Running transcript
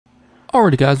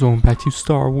Alrighty guys, welcome back to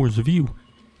Star Wars Review.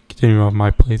 Continuing on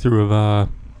my playthrough of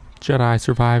Jedi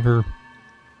Survivor.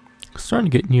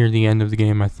 Starting to get near the end of the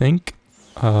game, I think.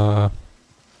 So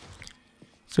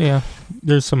yeah,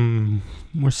 there's some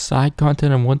more side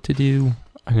content I want to do.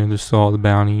 I know there's still all the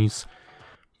bounties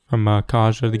from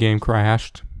Kaja. The game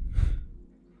crashed.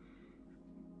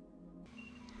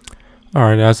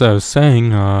 Alright, as I was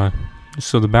saying,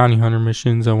 so the bounty hunter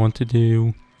missions I want to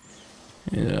do.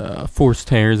 Forced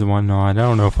tears and whatnot. I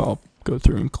don't know if I'll go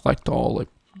through and collect all like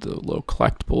the low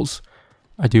collectibles.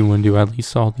 I do want to do at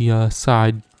least all the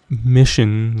side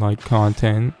mission like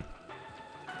content.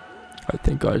 I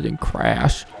think I didn't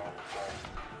crash.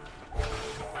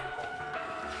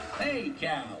 Hey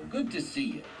Cal, good to see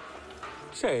you.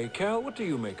 Say, Cal, what do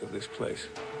you make of this place?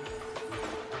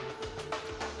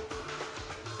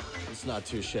 It's not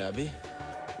too shabby.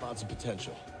 Lots of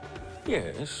potential.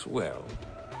 Yes, well,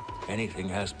 anything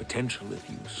has potential if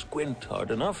you squint hard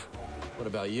enough. What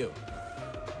about you?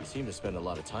 You seem to spend a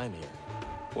lot of time here.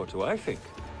 What do I think?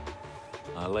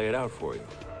 I'll lay it out for you.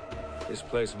 This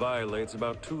place violates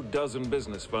about 24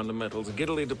 business fundamentals,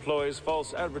 giddily deploys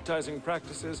false advertising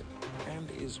practices, and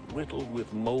is riddled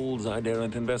with moles I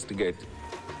daren't investigate.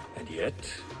 And yet,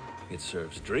 it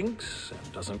serves drinks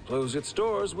and doesn't close its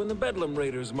doors when the Bedlam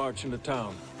Raiders march into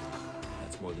town.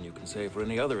 That's more than you can say for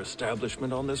any other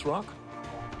establishment on this rock.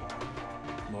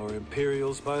 More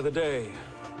Imperials by the day.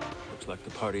 Looks like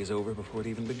the party's over before it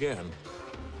even began.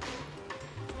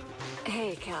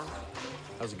 Hey, Cal.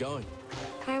 How's it going?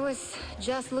 I was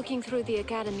just looking through the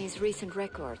Academy's recent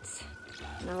records.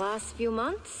 In the last few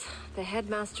months, the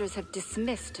headmasters have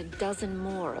dismissed a dozen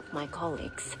more of my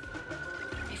colleagues.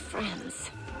 My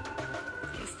friends.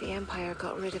 Guess the Empire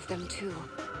got rid of them too.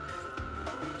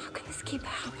 How can this keep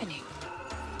happening?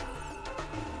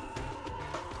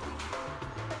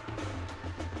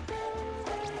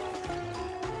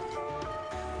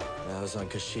 I was on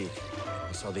Kashyyyk.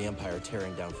 I saw the Empire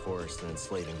tearing down forests and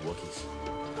enslaving Wookiees.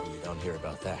 You don't hear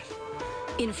about that.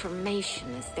 Information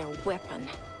is their weapon.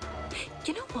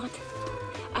 You know what?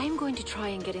 I am going to try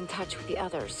and get in touch with the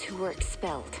others who were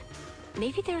expelled.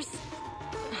 Maybe there's,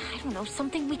 I don't know,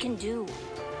 something we can do.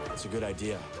 It's a good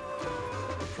idea.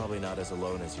 You're probably not as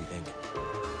alone as you think.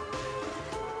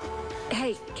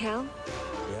 Hey, Cal?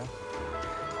 Yeah?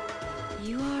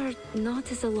 You are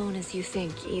not as alone as you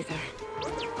think, either.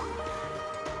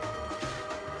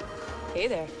 Hey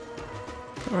there.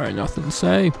 Alright, nothing to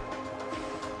say.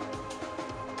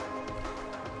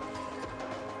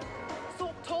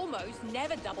 Thought Tolmo's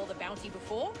never doubled the bounty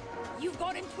before. You've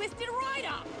got him twisted right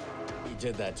up. He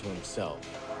did that to himself.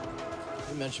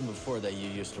 You mentioned before that you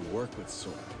used to work with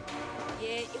Sork.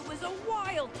 Yeah, it was a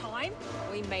wild time.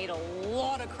 We made a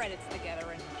lot of credits together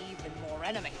and even more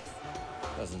enemies.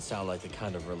 Doesn't sound like the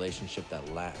kind of relationship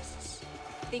that lasts.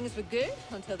 Things were good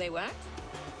until they weren't.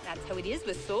 That's how it is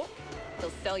with Sork.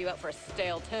 He'll sell you out for a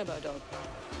stale turbo dog.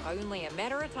 Only a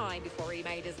matter of time before he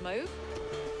made his move.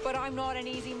 But I'm not an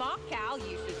easy mark, Cal.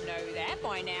 You should know that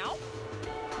by now.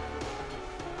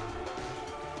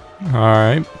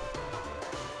 Alright.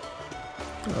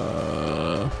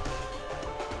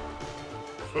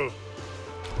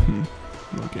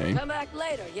 Okay. Come back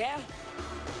later, yeah?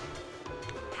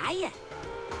 Hiya.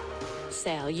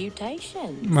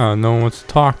 Salutations. No one wants to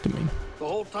talk to me. The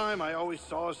whole time I always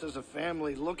saw us as a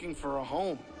family looking for a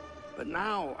home. But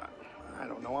now, I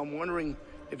don't know, I'm wondering,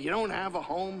 if you don't have a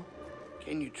home,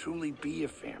 can you truly be a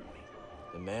family?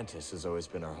 The Mantis has always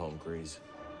been our home, Grease.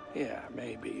 Yeah,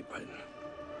 maybe, but...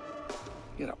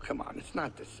 You know, come on, it's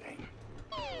not the same.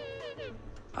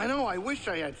 I know, I wish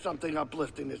I had something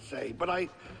uplifting to say, but I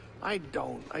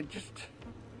don't. I just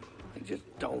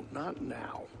don't, not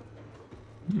now.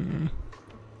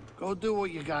 Go do what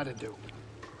you gotta do.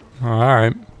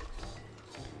 Alright.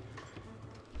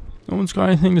 No one's got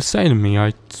anything to say to me.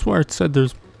 I swear it said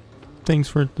there's things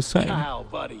for it to say. Cal,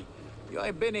 buddy, you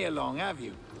ain't been here long, have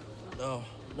you? No,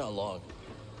 not long.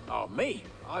 Oh, me?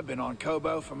 I've been on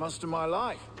Kobo for most of my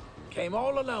life. Came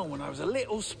all alone when I was a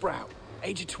little sprout.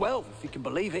 Age of 12, if you can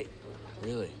believe it.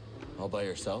 Really? All by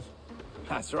yourself?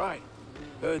 That's right.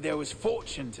 Heard there was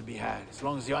fortune to be had, as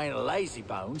long as you ain't a lazy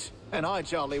bones. And I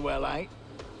jolly well ain't.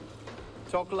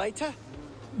 Talk later?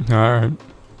 Alright.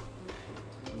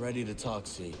 I'm ready to talk,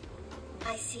 C.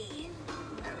 I see.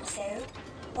 So,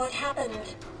 what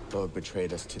happened? Bog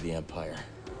betrayed us to the Empire.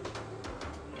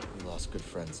 We lost good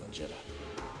friends on Jeddah.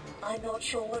 I'm not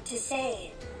sure what to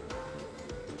say.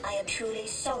 I am truly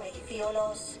sorry for your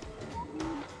loss.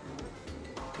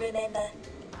 Remember,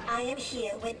 I am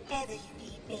here whenever you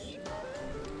need me.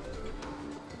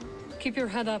 Keep your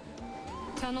head up.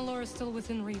 Tanalor is still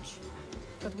within reach.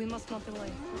 but we must not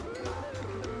delay.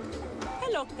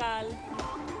 Hello, Cal.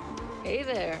 Hey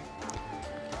there.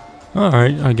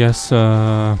 Alright, I guess,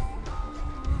 no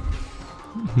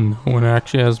one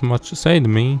actually has much to say to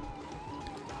me.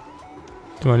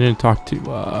 Do I need to talk to,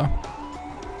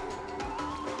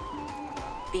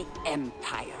 The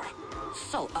Empire.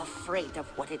 So afraid of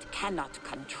what it cannot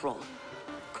control.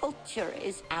 Culture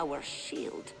is our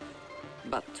shield.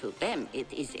 But to them,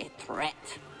 it is a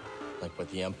threat. Like what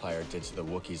the Empire did to the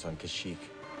Wookiees on Kashyyyk.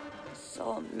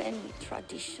 So many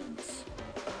traditions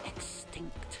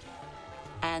extinct.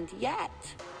 And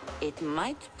yet, it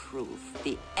might prove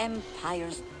the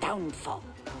Empire's downfall.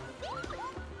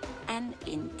 An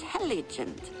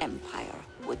intelligent empire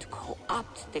would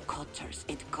co-opt the cultures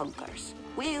it conquers,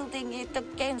 wielding it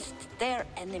against their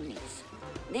enemies.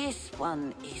 This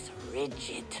one is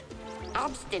rigid,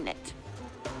 obstinate.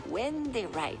 When the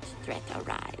right threat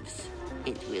arrives,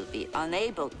 it will be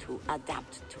unable to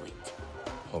adapt to it.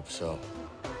 Hope so.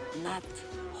 Not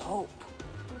hope.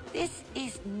 This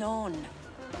is known.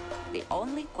 The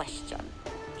only question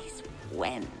is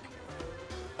when.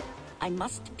 I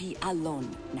must be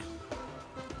alone now.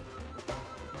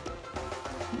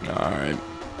 alright.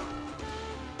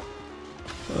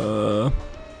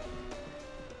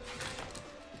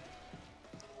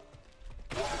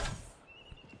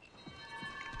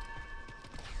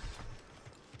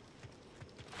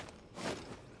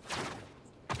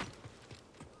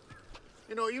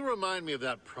 You know, you remind me of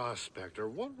that prospector.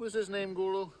 What was his name,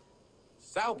 Gulu?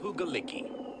 Salpu Galiki.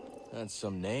 That's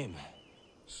some name.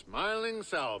 Smiling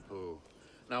Salpu.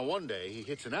 Now, one day, he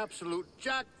hits an absolute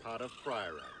jackpot of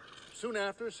priorite. Soon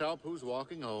after, Salpu's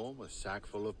walking home, a sack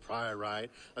full of priorite,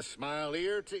 a smile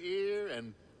ear to ear,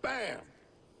 and bam!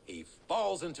 He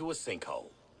falls into a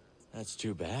sinkhole. That's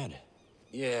too bad.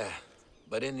 Yeah,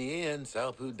 but in the end,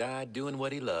 Salpu died doing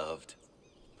what he loved.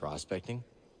 Prospecting?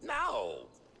 No!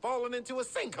 Falling into a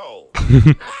sinkhole!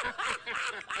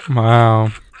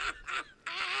 Wow.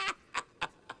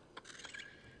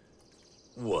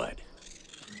 What?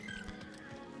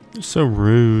 You're so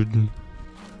rude.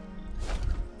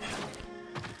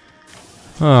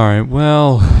 Alright,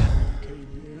 well.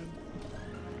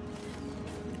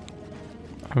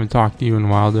 I haven't talked to you in a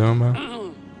while,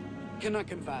 Doma. Can I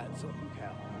confide something,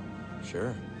 Cal?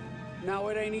 Sure. Now,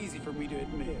 it ain't easy for me to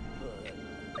admit, but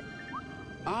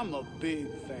I'm a big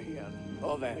fan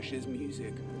of Ash's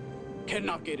music.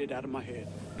 Cannot get it out of my head.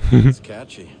 It's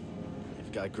catchy.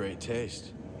 You've got great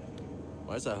taste.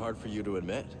 Why is that hard for you to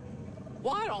admit?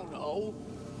 Well, I don't know.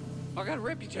 I got a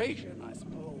reputation, I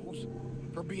suppose,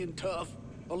 for being tough,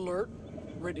 alert,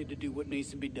 ready to do what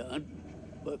needs to be done.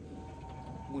 But,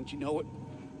 wouldn't you know it,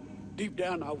 deep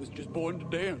down I was just born to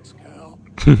dance, Cal.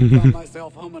 Found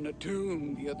myself humming a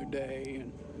tune the other day,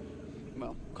 and,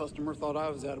 well, customer thought I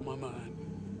was out of my mind.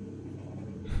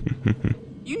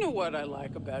 You know what I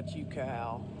like about you,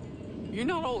 Cal? You're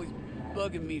not always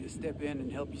bugging me to step in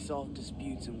and help you solve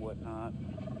disputes and whatnot.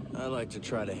 I like to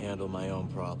try to handle my own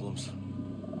problems.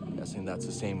 Guessing that's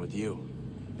the same with you.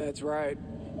 That's right.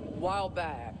 A while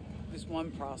back, this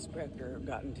one prospector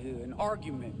got into an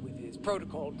argument with his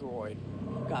protocol droid.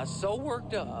 Got so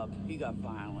worked up, he got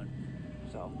violent.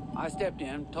 So I stepped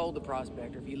in, told the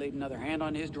prospector if he laid another hand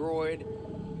on his droid,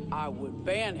 I would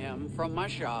ban him from my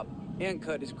shop and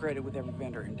cut his credit with every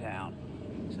vendor in town.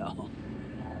 So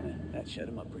that shut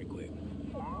him up pretty quick.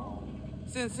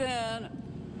 Since then,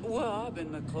 well, I've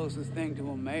been the closest thing to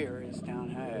a mayor this town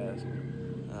has.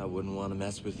 I wouldn't want to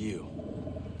mess with you.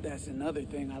 That's another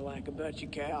thing I like about you,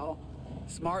 Cal.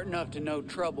 Smart enough to know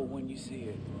trouble when you see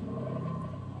it.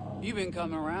 You've been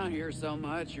coming around here so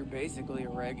much, you're basically a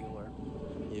regular.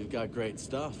 You've got great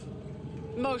stuff.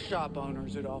 Most shop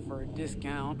owners would offer a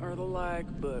discount or the like,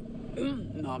 but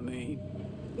not me.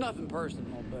 Nothing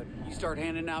personal, but you start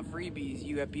handing out freebies,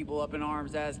 you have people up in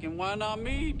arms asking, why not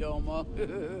me, Doma?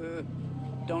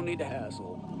 Don't need a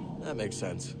hassle. That makes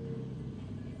sense.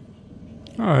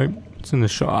 Alright, it's in the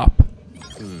shop.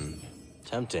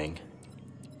 Tempting.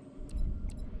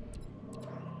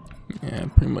 Yeah,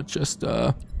 pretty much just,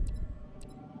 that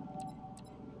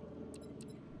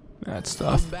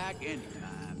stuff. Come back anytime.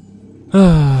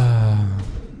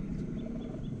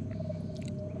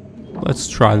 Let's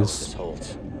try this.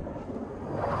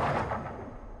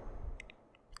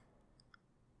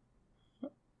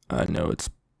 I know it's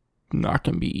not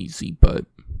gonna be easy, but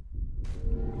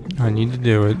I need to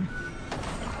do it.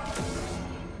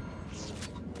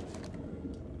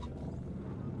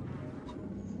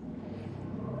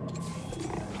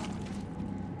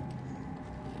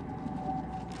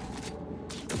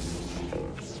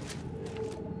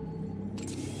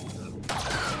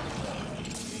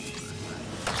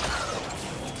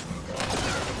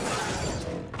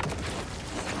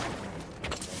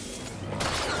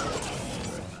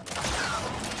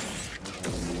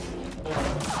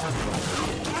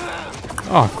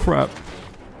 Oh crap.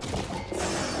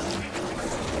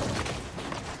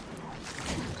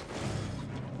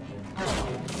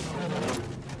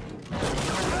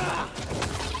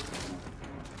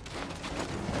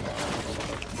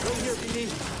 Right here,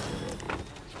 BD.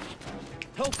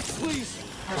 Help, please.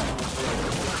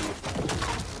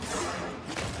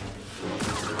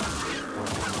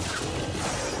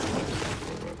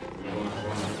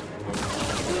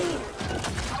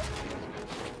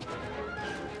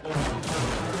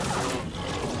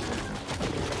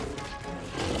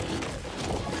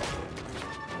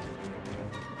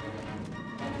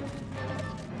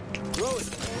 Throw it.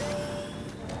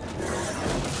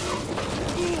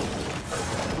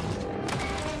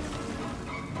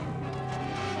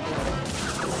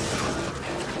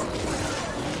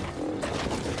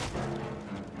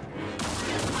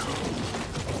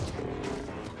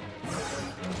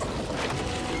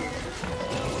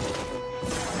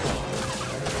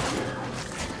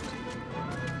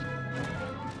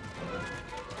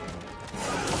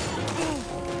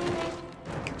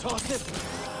 Toss it.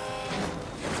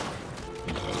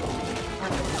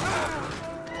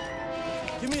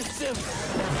 Give me a sim.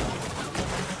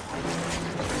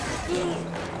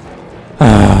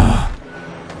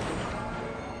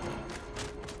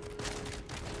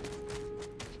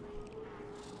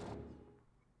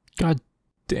 God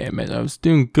damn it, I was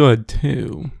doing good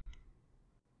too.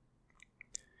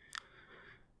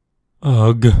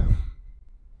 Ugh.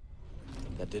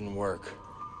 That didn't work.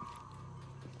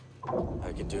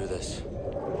 I can do this.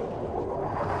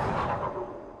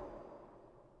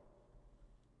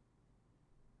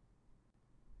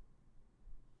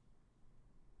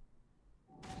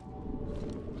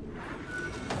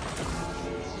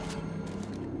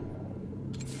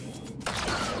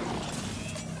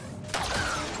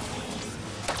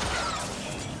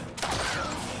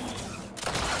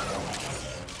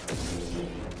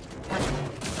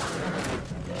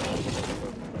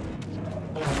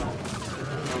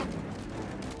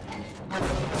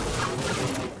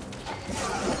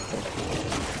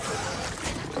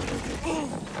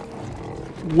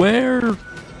 Where?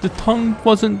 The tongue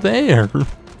wasn't there. The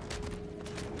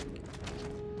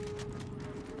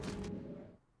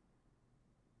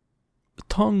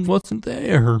tongue wasn't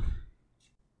there.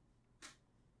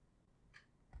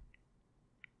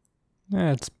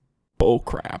 That's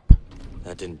bullcrap.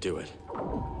 That didn't do it.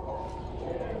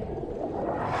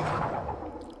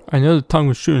 I know the tongue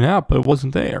was shooting out, but it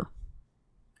wasn't there.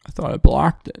 I thought I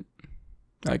blocked it.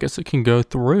 I guess it can go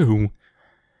through.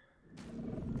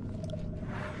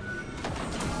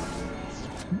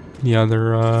 The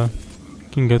other,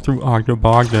 can go through Oggdo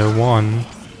Bogdo 1.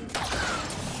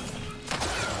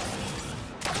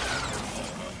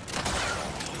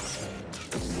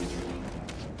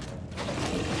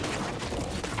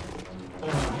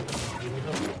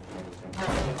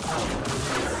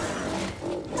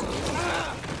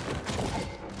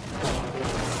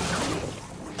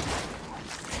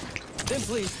 Then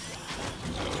please.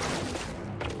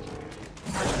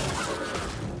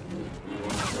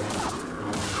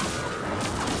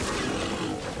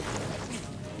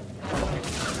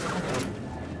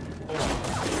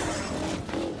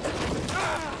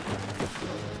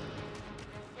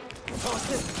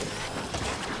 Toss it.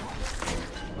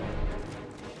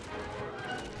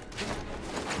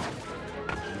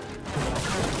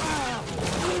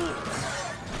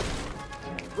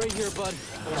 Right here, bud.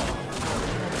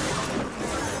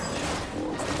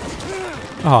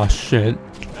 Oh shit.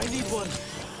 I need one.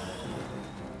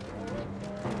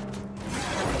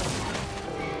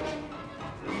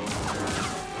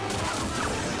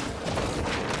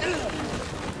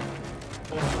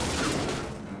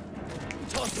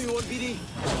 Toss me one, BD.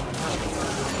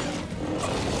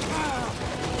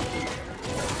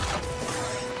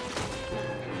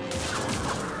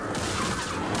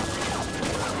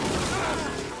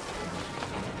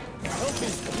 Help me,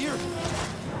 here.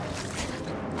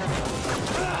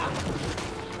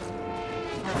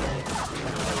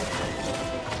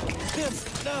 Tim,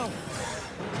 now.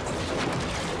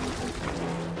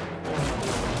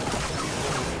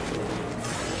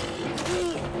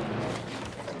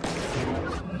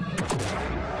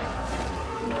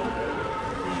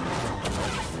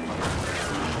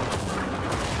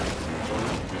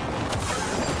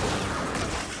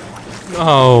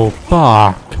 Oh,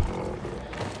 fuck.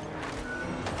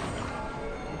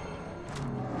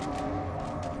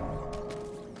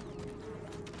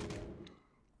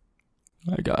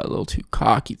 I got a little too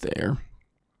cocky there.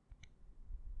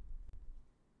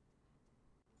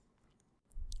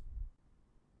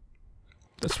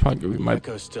 That's probably gonna be my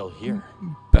Echo's still here.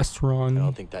 best I run.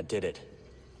 don't think that did it.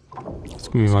 It's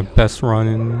gonna be my best run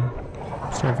in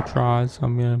several tries.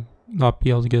 I'm gonna not be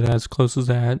able to get as close as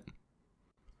that.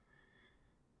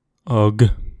 Ugh.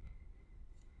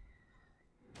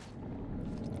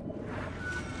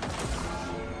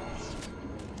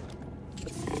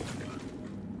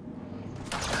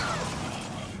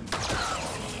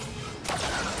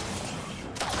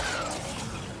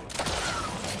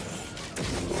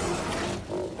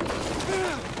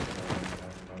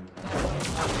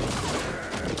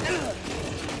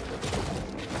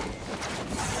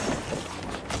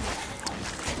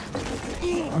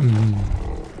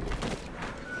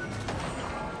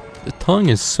 The tongue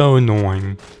is so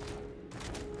annoying.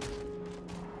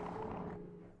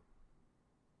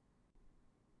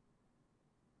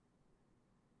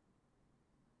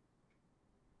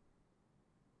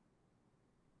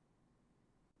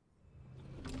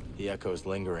 The echo's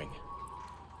lingering.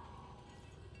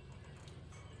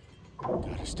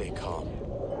 Gotta stay calm.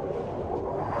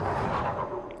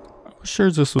 I was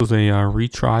sure this was a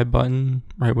retry button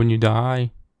right when you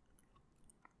die,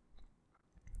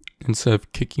 instead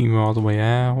of kicking you all the way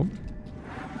out.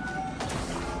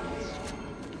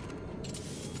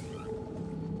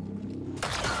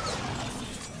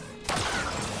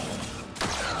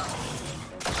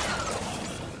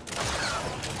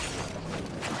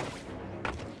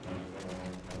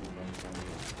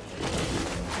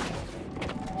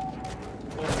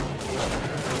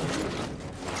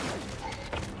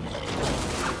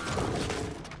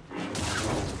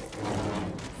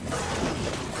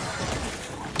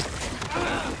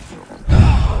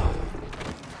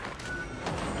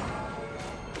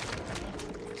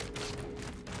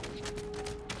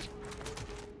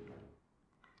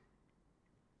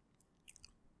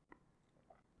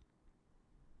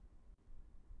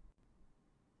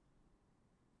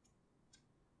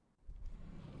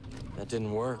 That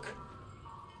didn't work.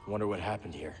 Wonder what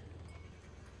happened here.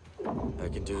 I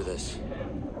can do this.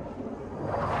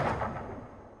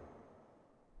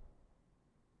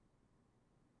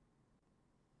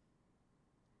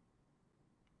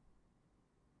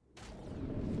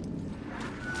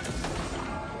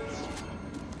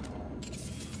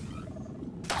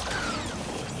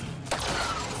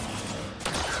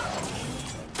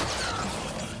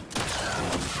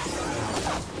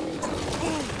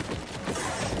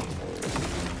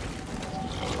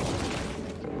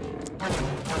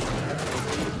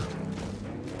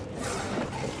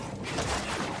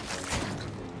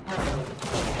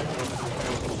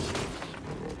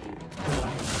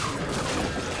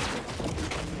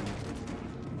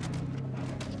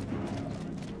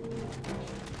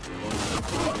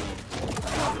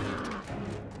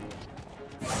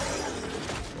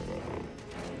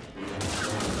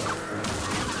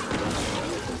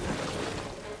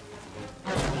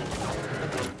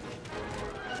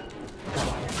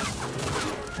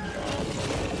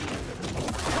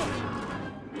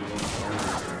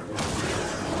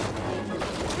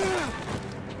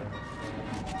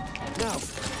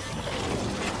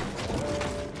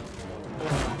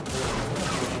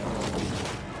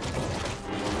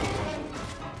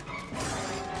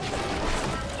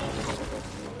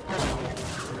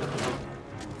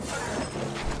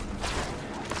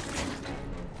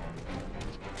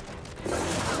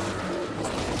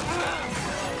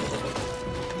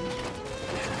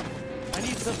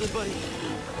 Something, buddy.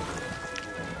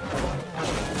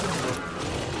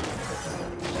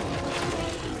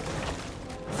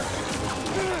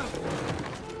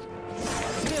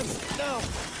 No.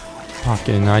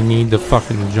 Fucking, I need the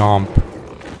fucking jump.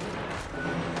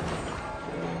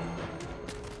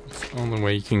 It's the only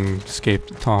way you can escape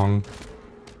the tongue.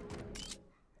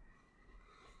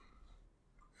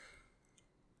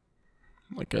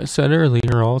 Like I said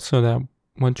earlier, also that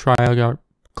one try I got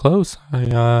close.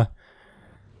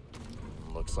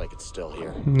 Looks like it's still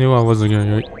here. Knew I wasn't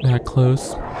gonna get that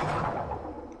close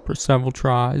for several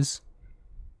tries.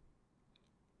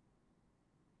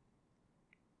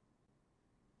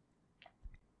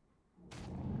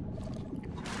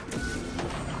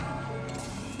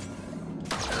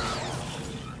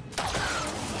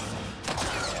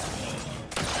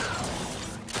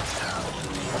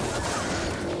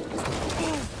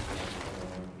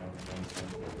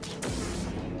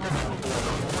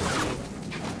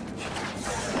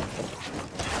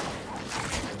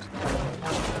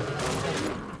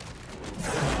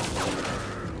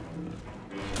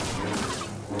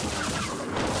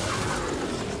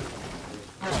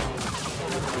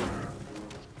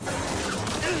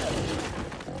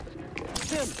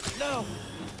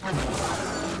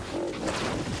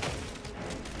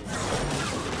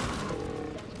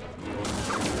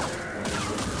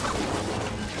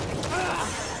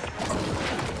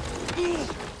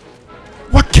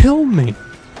 kill me.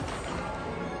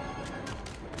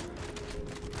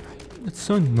 It's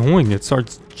so annoying. It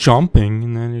starts jumping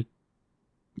and then it,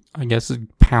 I guess, it's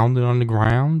pounded on the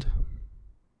ground.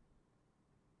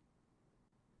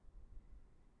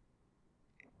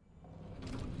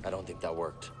 I don't think that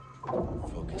worked.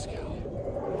 Focus, Cal.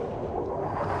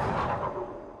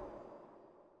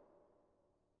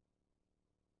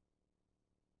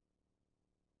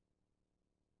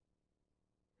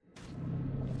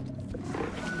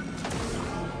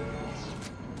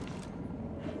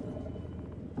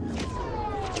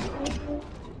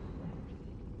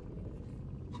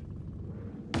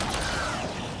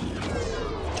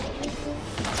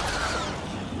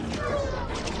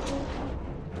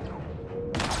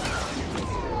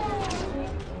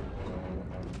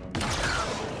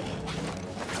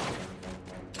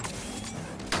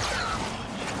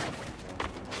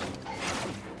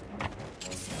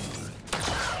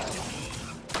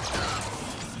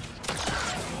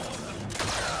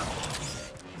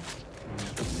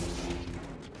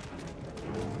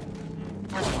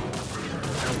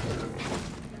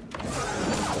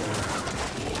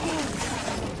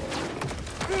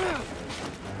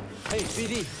 Hey,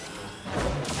 BD.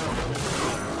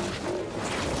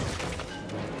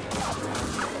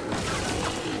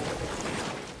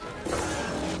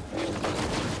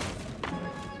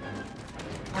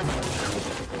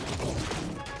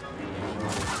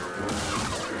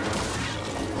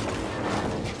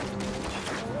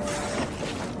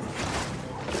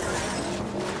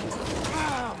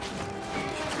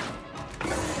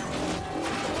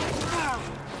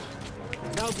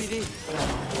 Now, BD.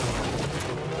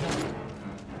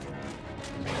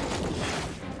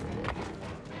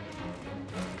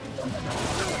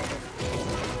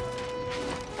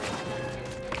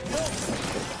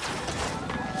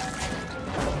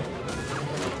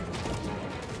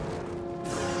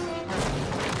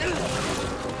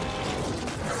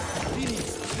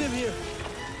 Stim here.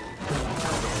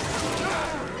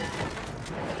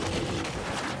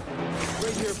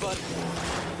 Right here, bud.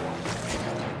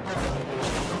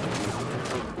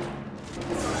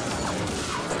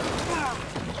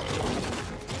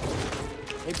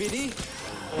 Hey, BD.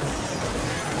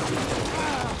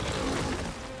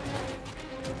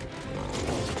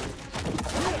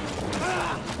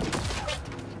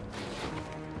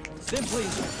 Stim,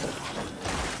 please.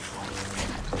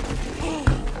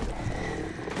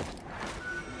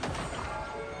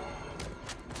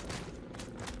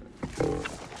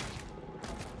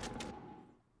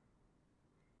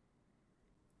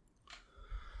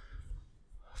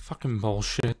 Fucking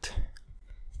bullshit.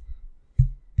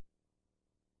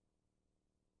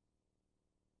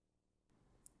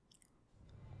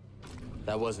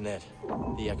 That wasn't it.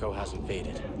 The echo hasn't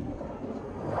faded.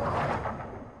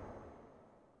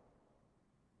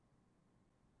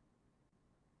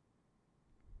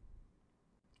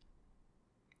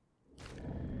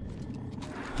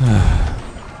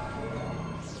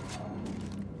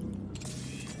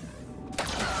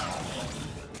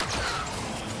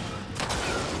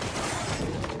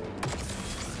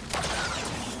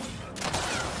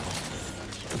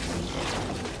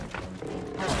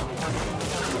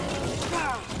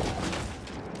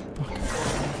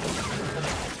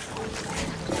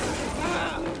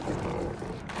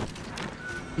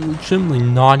 Legitimately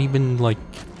not even, like,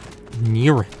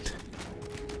 near it.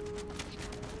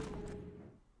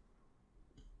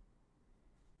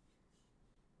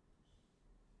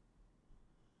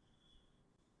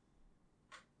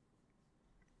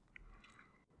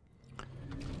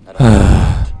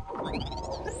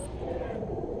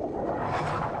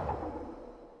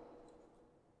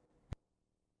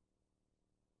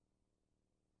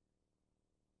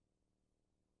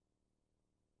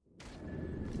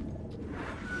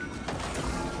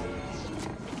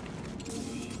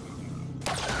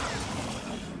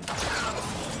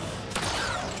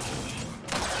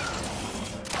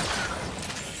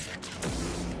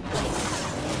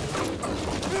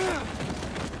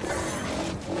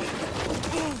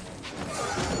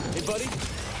 Hey, buddy.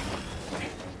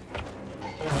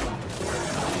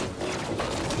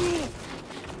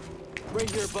 Right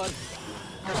here, bud.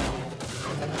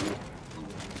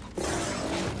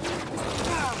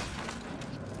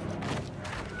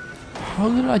 How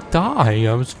did I die?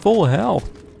 I was full of health.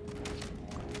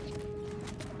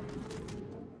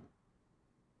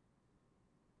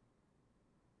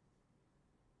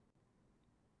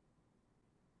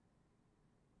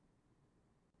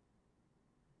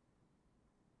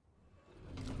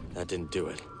 That didn't do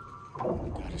it.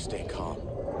 Gotta stay calm.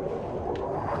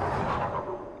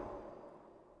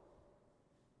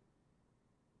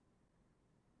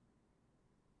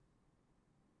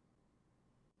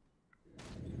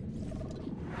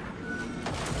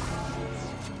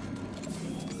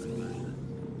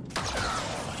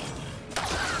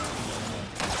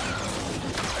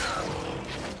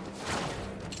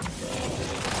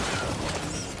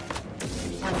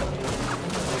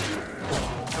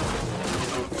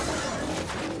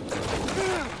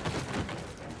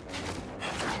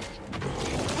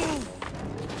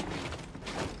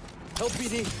 Help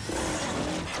BD.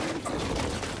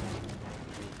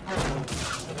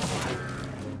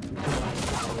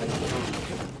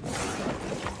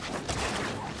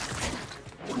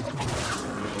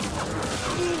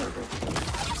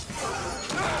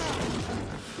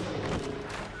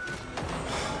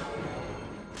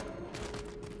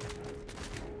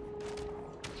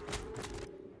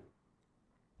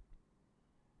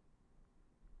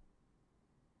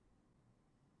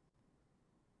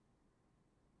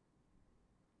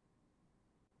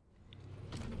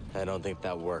 I don't think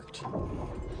that worked.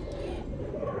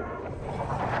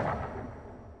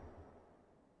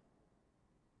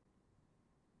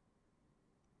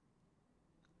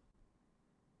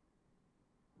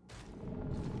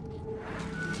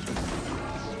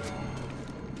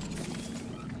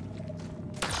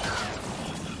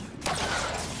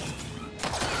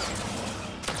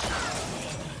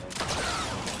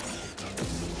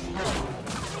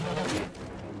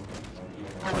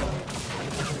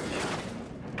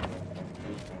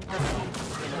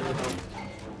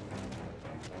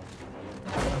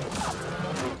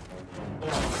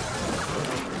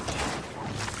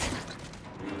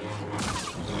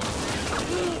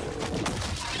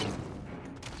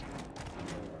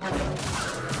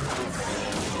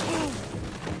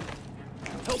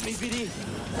 Help me, BD.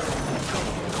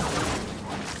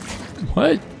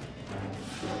 What?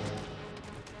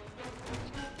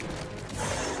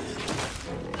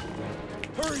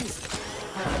 Hurry!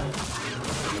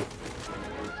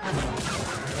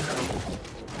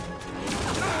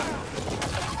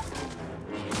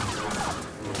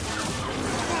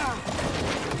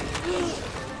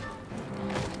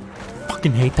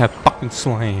 Fucking hate that fucking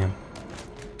slam.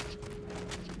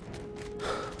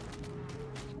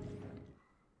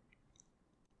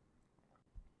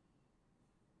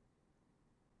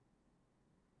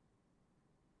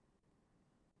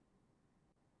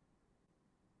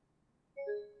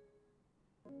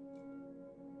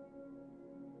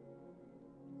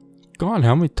 God,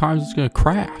 how many times is it gonna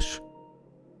crash?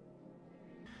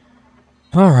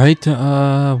 Alright,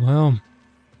 well,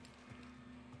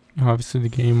 obviously the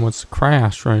game wants to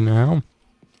crash right now.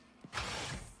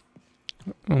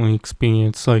 Only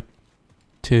experienced like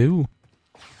 2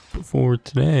 before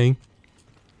today.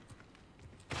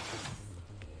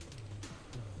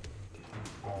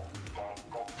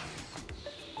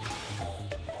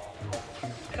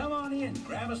 Come on in,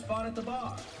 grab a spot at the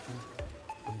bar.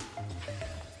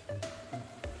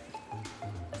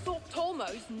 Thought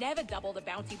Tormo's never doubled a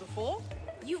bounty before.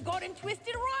 You've got him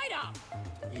twisted right up.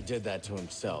 He did that to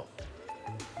himself.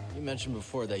 You mentioned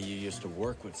before that you used to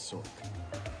work with Sork.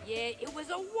 Yeah, it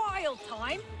was a wild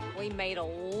time. We made a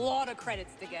lot of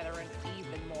credits together and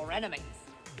even more enemies.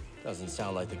 Doesn't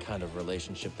sound like the kind of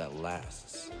relationship that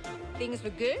lasts. Things were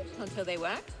good until they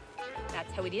weren't.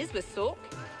 That's how it is with Sork.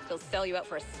 He'll sell you out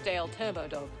for a stale turbo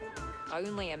dog.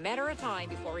 Only a matter of time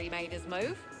before he made his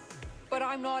move. But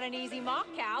I'm not an easy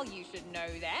mark, Cal. You should know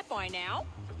that by now.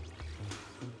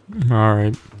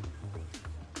 Alright.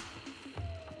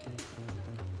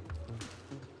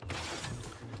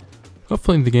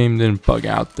 Hopefully the game didn't bug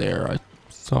out there. I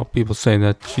saw people say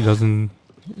that she doesn't,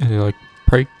 like,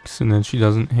 breaks and then she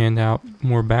doesn't hand out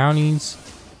more bounties.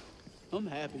 I'm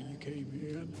happy you came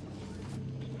in.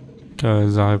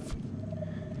 Because I've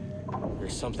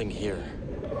There's something here.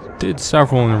 did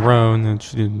several in a row and then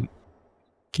she didn't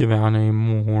give out any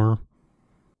more.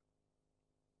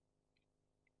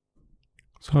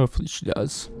 So hopefully she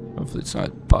does. Hopefully it's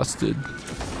not busted.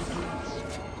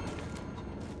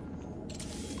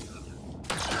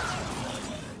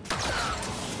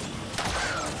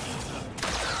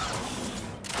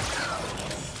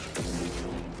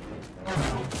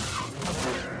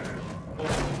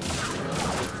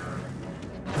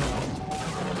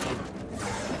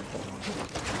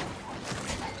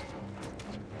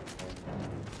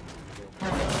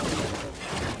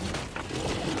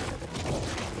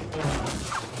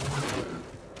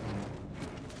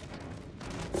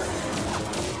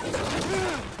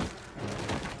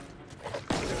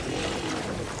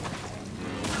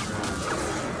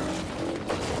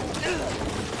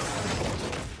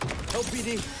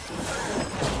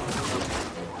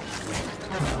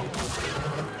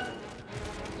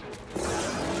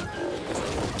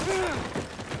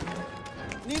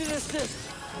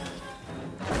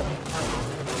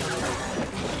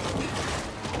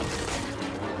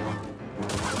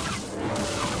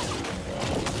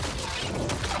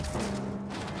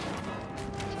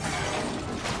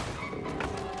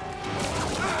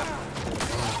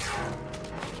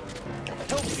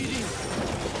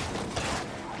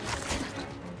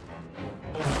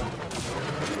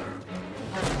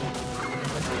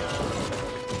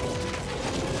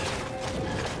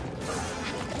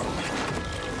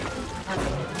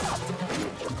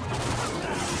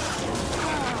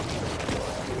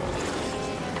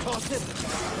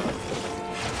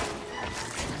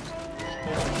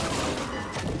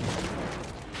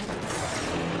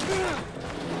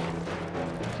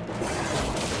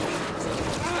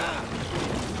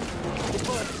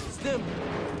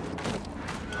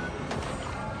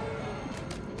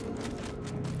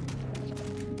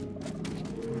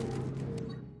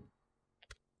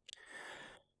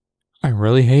 I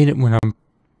really hate it when I'm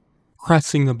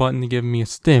pressing the button to give me a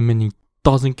stim and he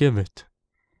doesn't give it.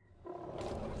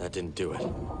 That didn't do it.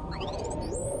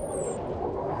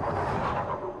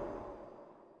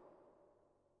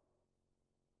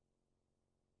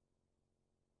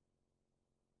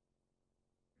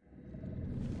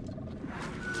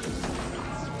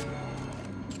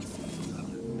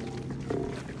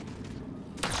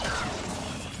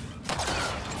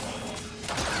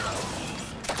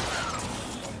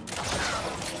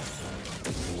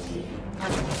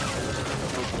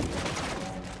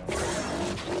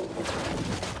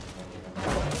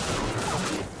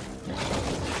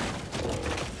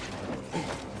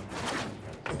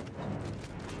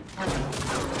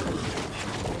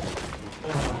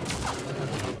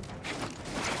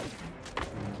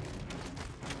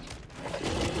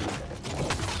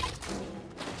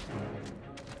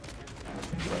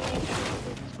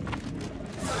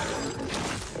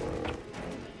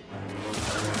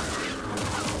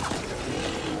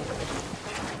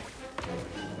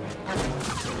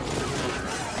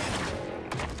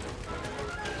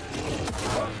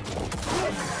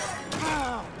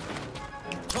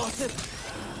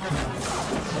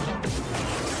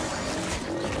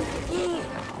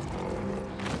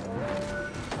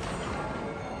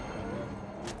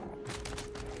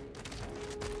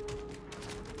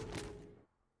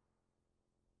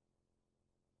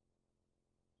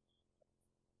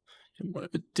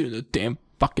 Do the damn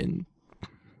fucking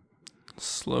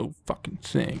slow fucking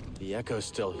thing. The echo's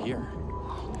still here.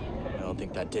 I don't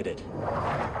think that did it.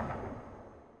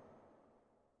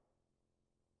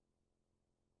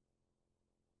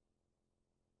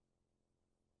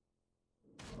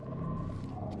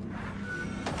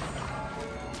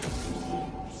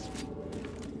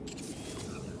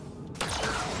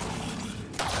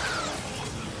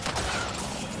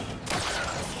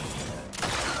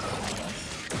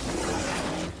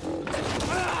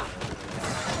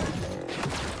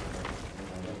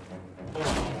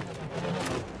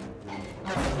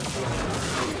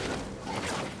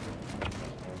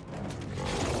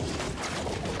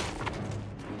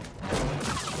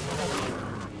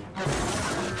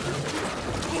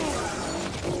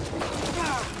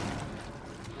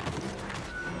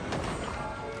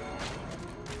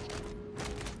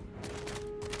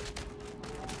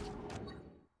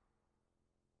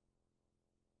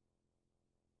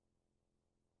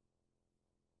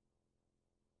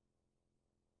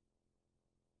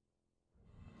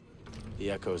 The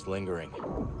echo's lingering.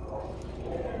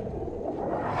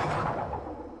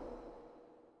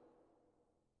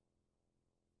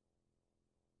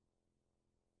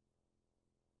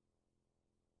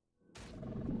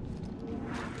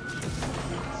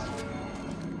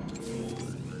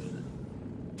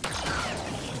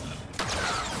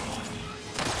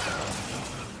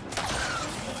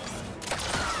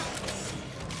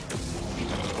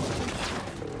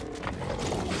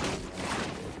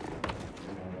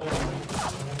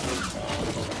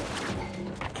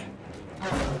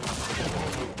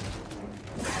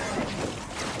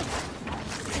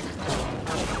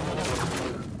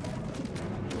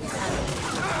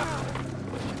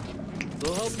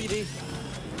 Little help, BD.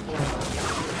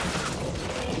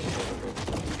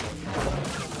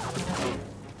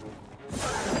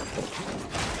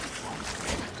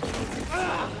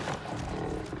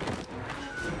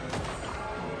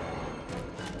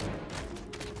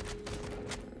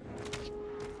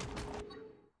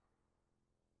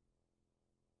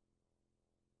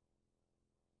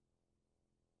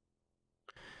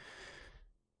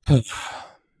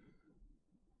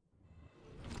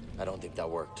 I don't think that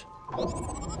worked.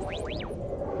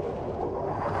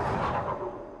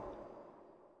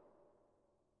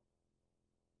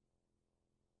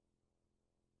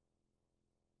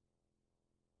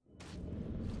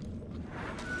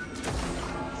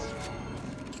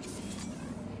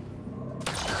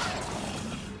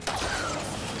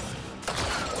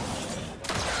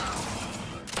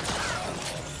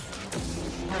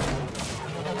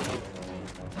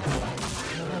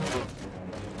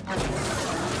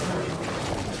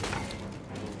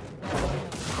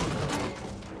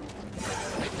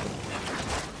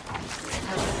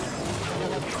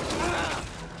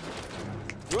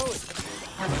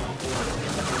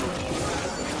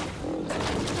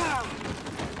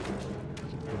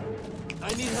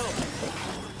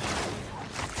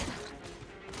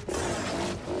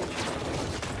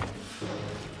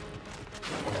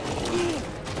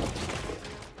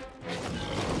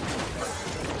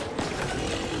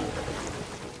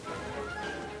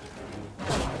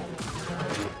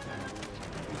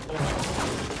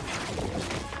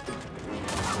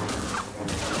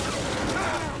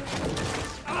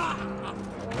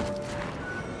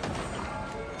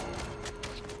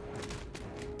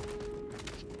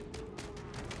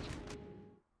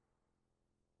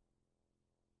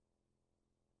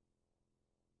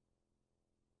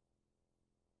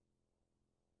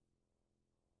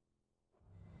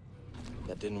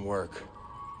 didn't work.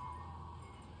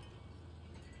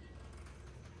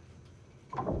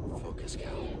 Focus,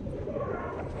 Cal.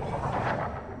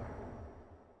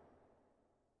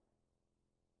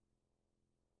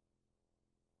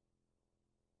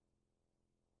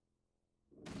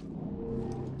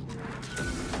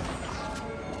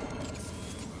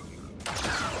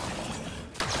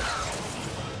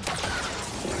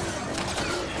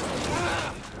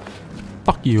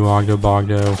 Fuck you, Oggdo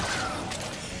Bogdo.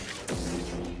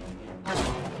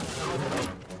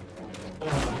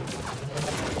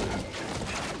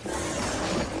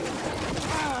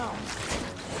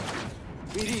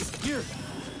 BD, here!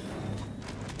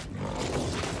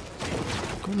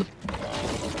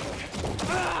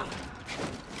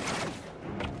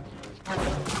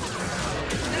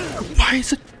 Why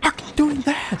is it fucking doing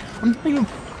that? I'm not even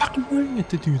fucking wanting it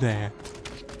to do that.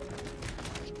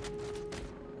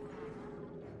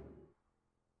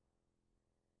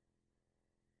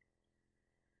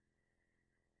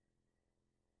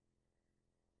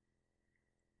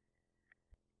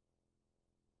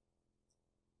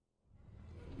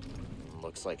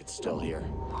 Looks like it's still here.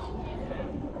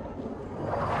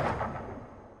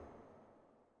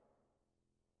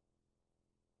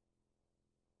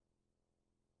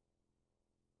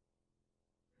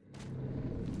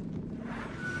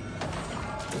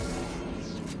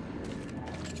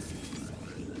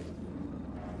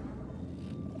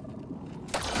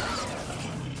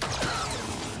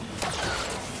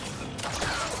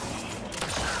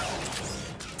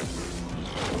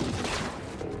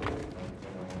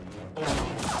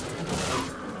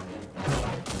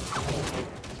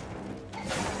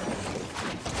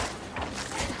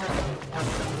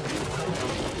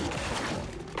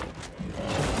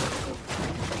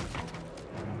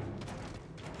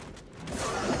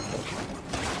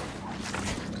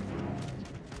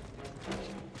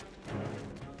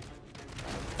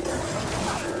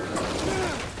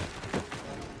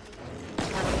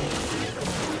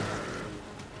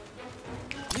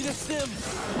 Need a sim!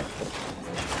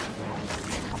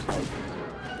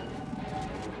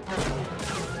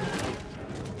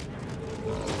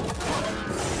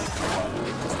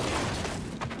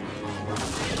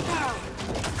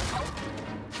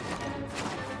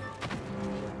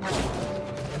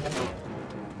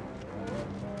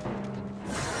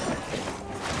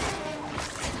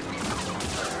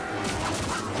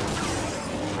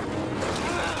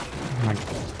 My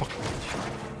fuck.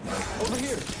 Over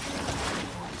here!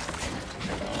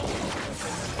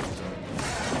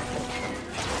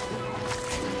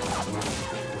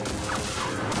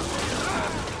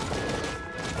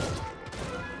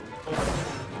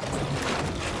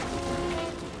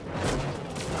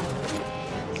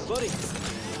 Buddy!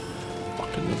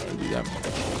 Fucking gonna do that.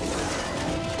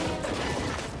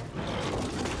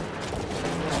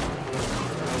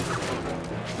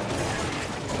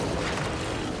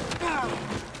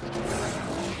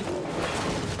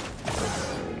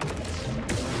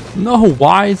 No,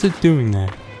 why is it doing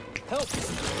that? Help!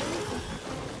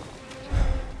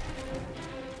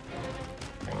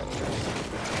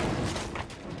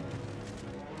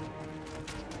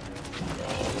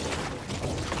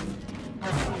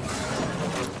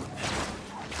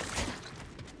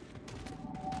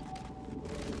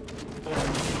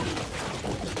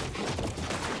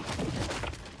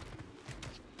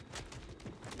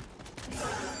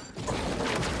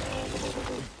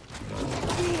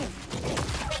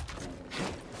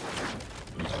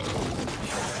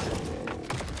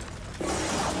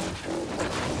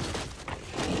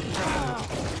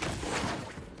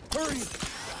 Hurry!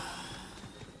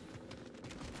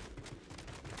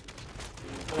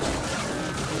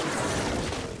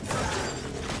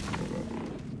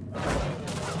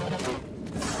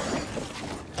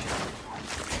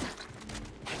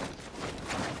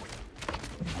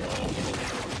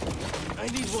 I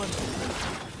need one.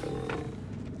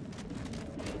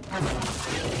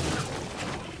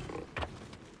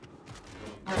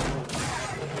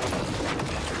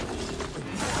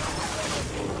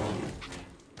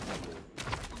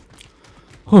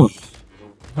 Whew.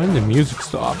 Why did the music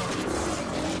stop?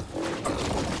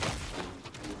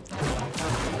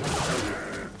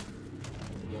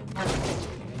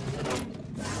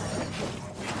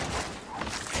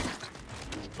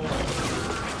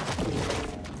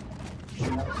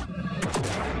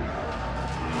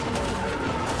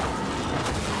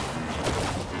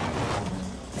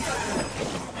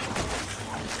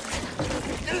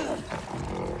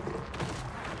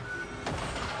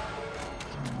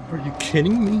 Are you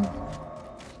kidding me?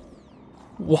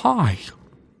 Why?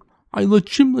 I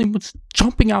legitimately was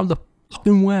jumping out of the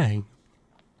fucking way.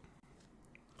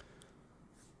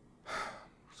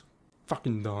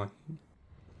 fucking dying.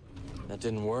 That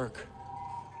didn't work.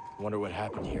 Wonder what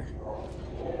happened here.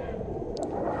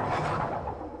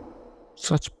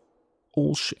 Such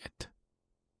bullshit.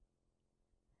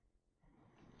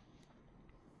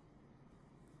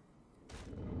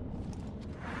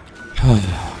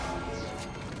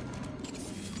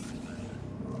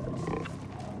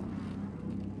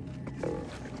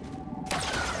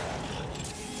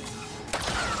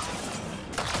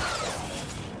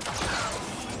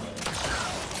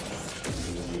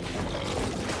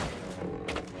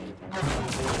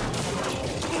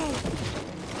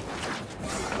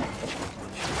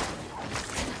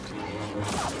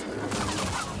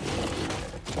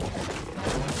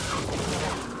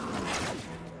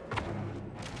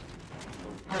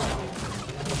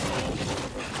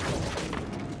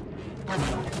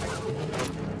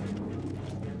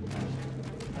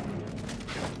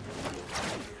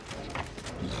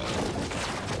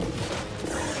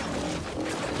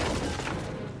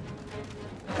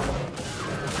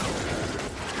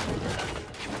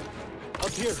 Up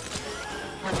here.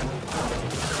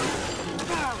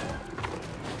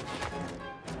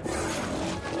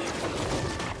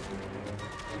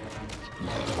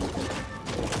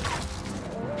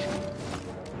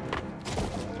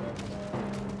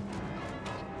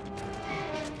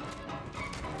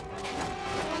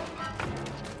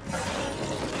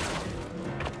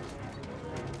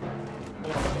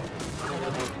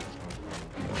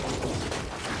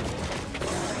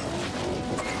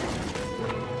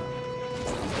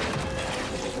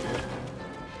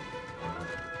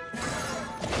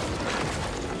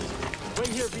 Right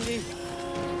here, BD.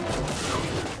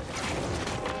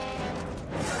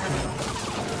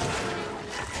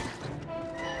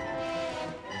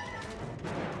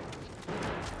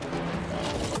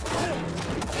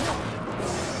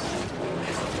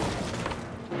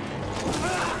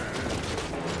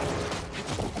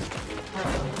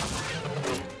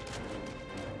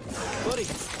 Buddy.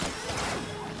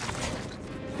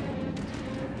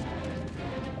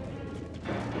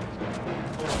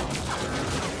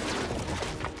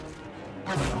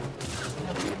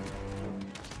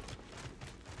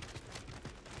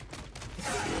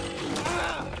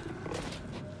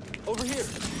 Over here.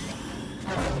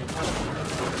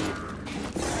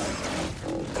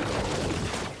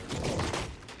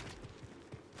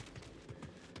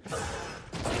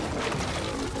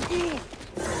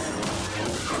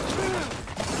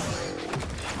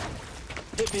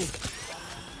 Hit me.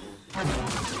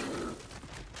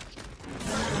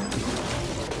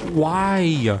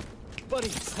 Why? Buddy,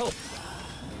 help.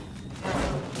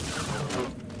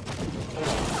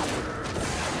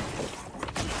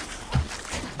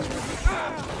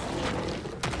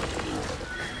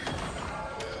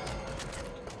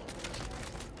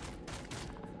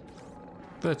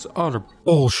 That's utter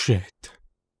bullshit.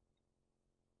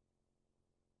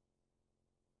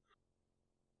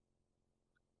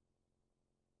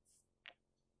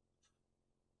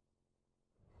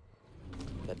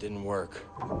 That didn't work.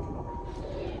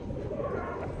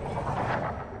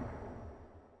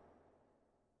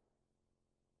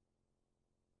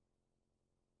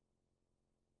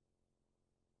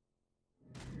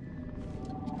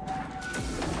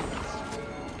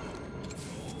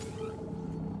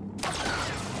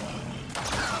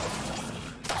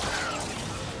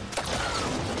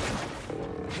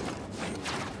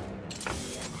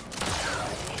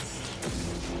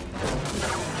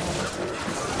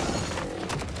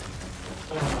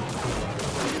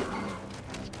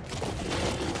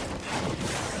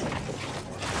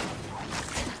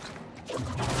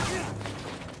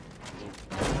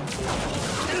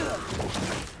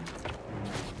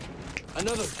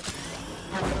 Another.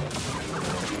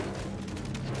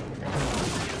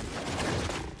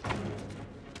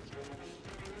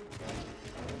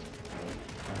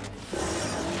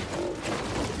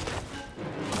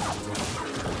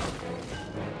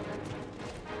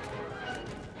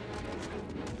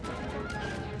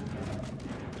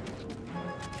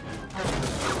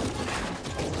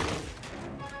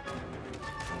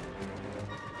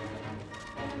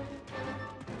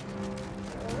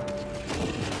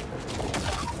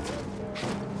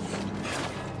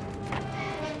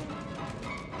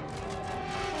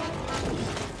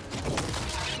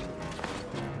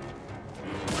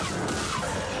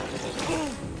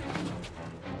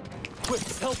 Quick,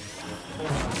 help!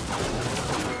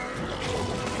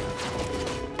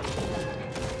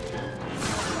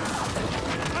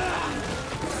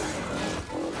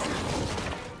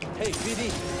 Hey,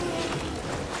 BD!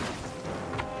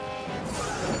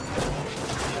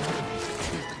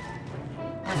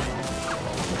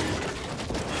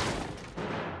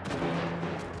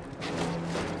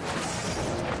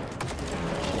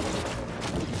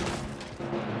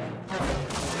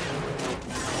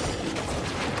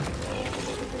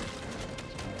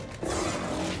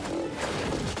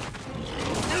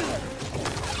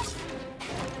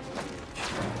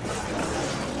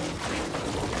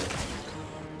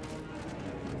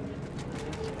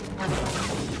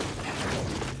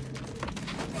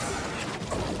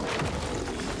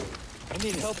 I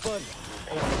need help, bud.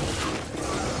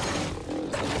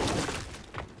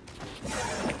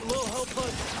 A little help,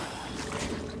 bud.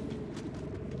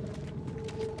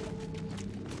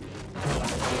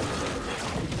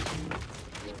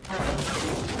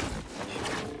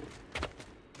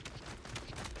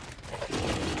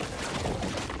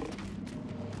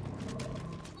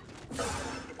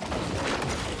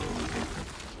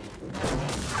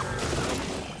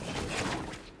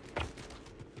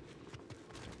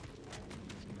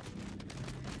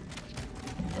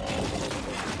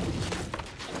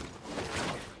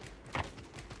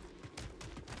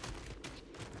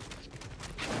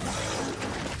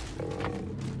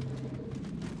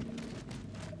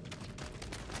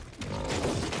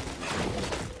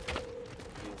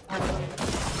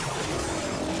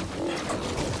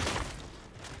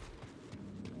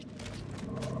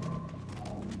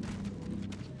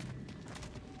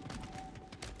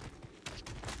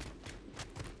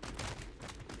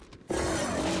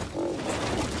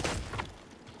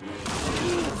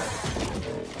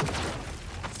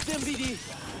 MVD.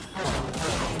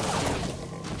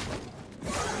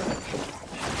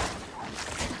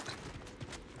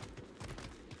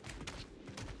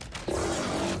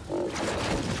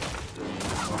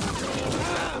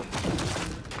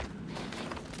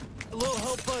 A little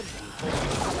help, bud.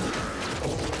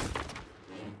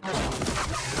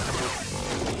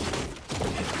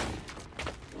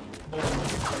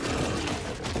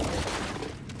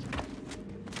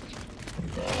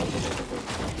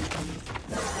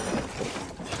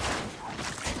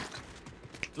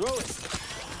 Throw it.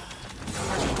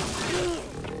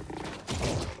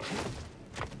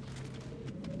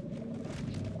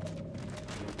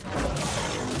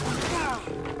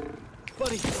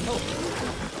 Buddy, help.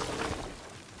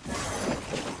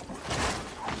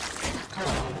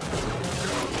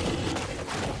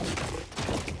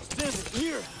 Stand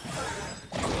here.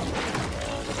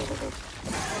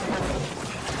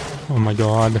 Oh my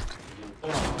god.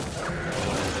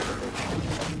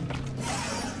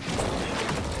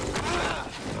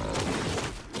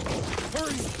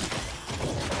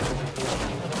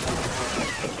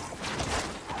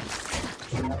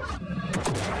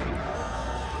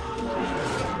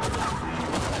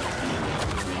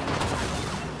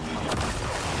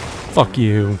 Fuck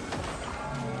you.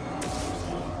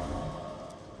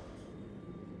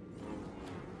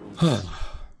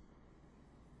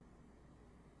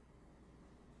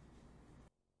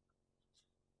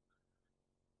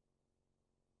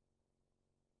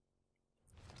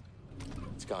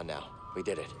 It's gone now. We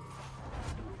did it.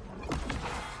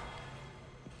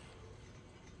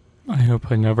 I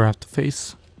hope I never have to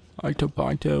face Oggdo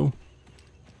Bogdo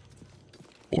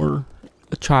or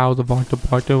a child of Oggdo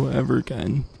Bogdo ever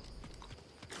again.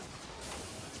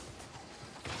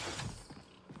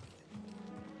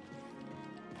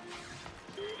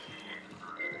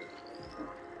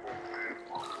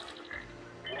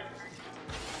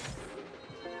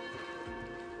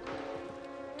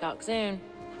 Talk soon.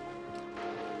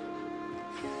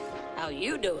 How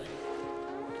you doing?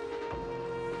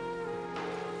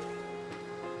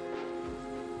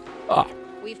 Ah.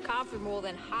 We've carved through more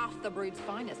than half the brood's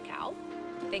finest, Cal.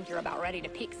 Think you're about ready to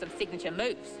pick some signature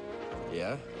moves.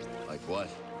 Yeah? Like what?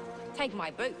 Take my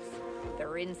boots.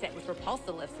 They're inset with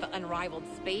repulsor lifts for unrivaled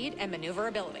speed and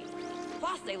maneuverability.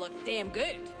 Plus, they look damn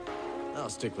good. I'll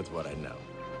stick with what I know.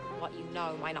 What you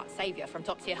know might not save you from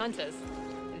top-tier hunters.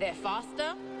 They're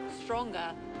faster,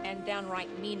 stronger, and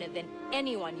downright meaner than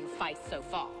anyone you've faced so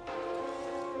far.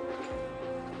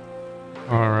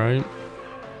 Alright.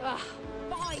 Ugh,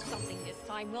 buy something this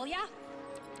time, will ya?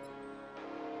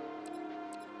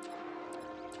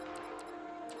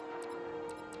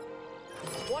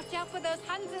 Watch out for those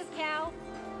hunters, Cal.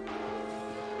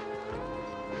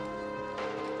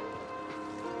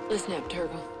 Listen up,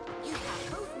 Turtle. You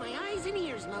got both my eyes and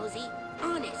ears, Mosey.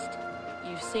 Honest.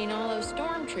 You've seen all those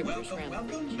stormtroopers around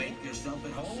the beach. Make yourself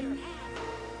at home.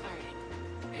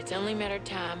 Alright. It's only a matter of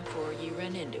time before you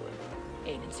run into him.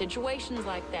 And in situations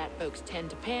like that, folks tend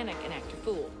to panic and act a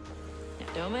fool. Now,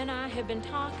 Doma and I have been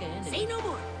talking and... Say no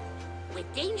more. With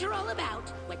danger all about,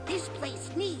 what this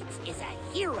place needs is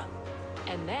a hero.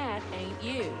 And that ain't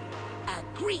you.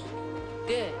 Agreed.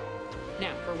 Good.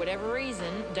 Now, for whatever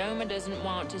reason, Doma doesn't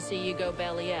want to see you go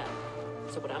belly up.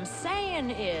 So what I'm saying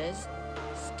is,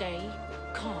 stay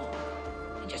calm.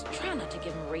 And just try not to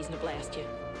give him a reason to blast you.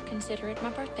 Consider it my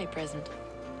birthday present.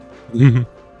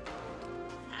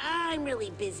 I'm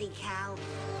really busy, Cal.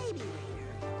 Maybe later.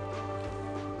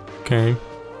 Okay.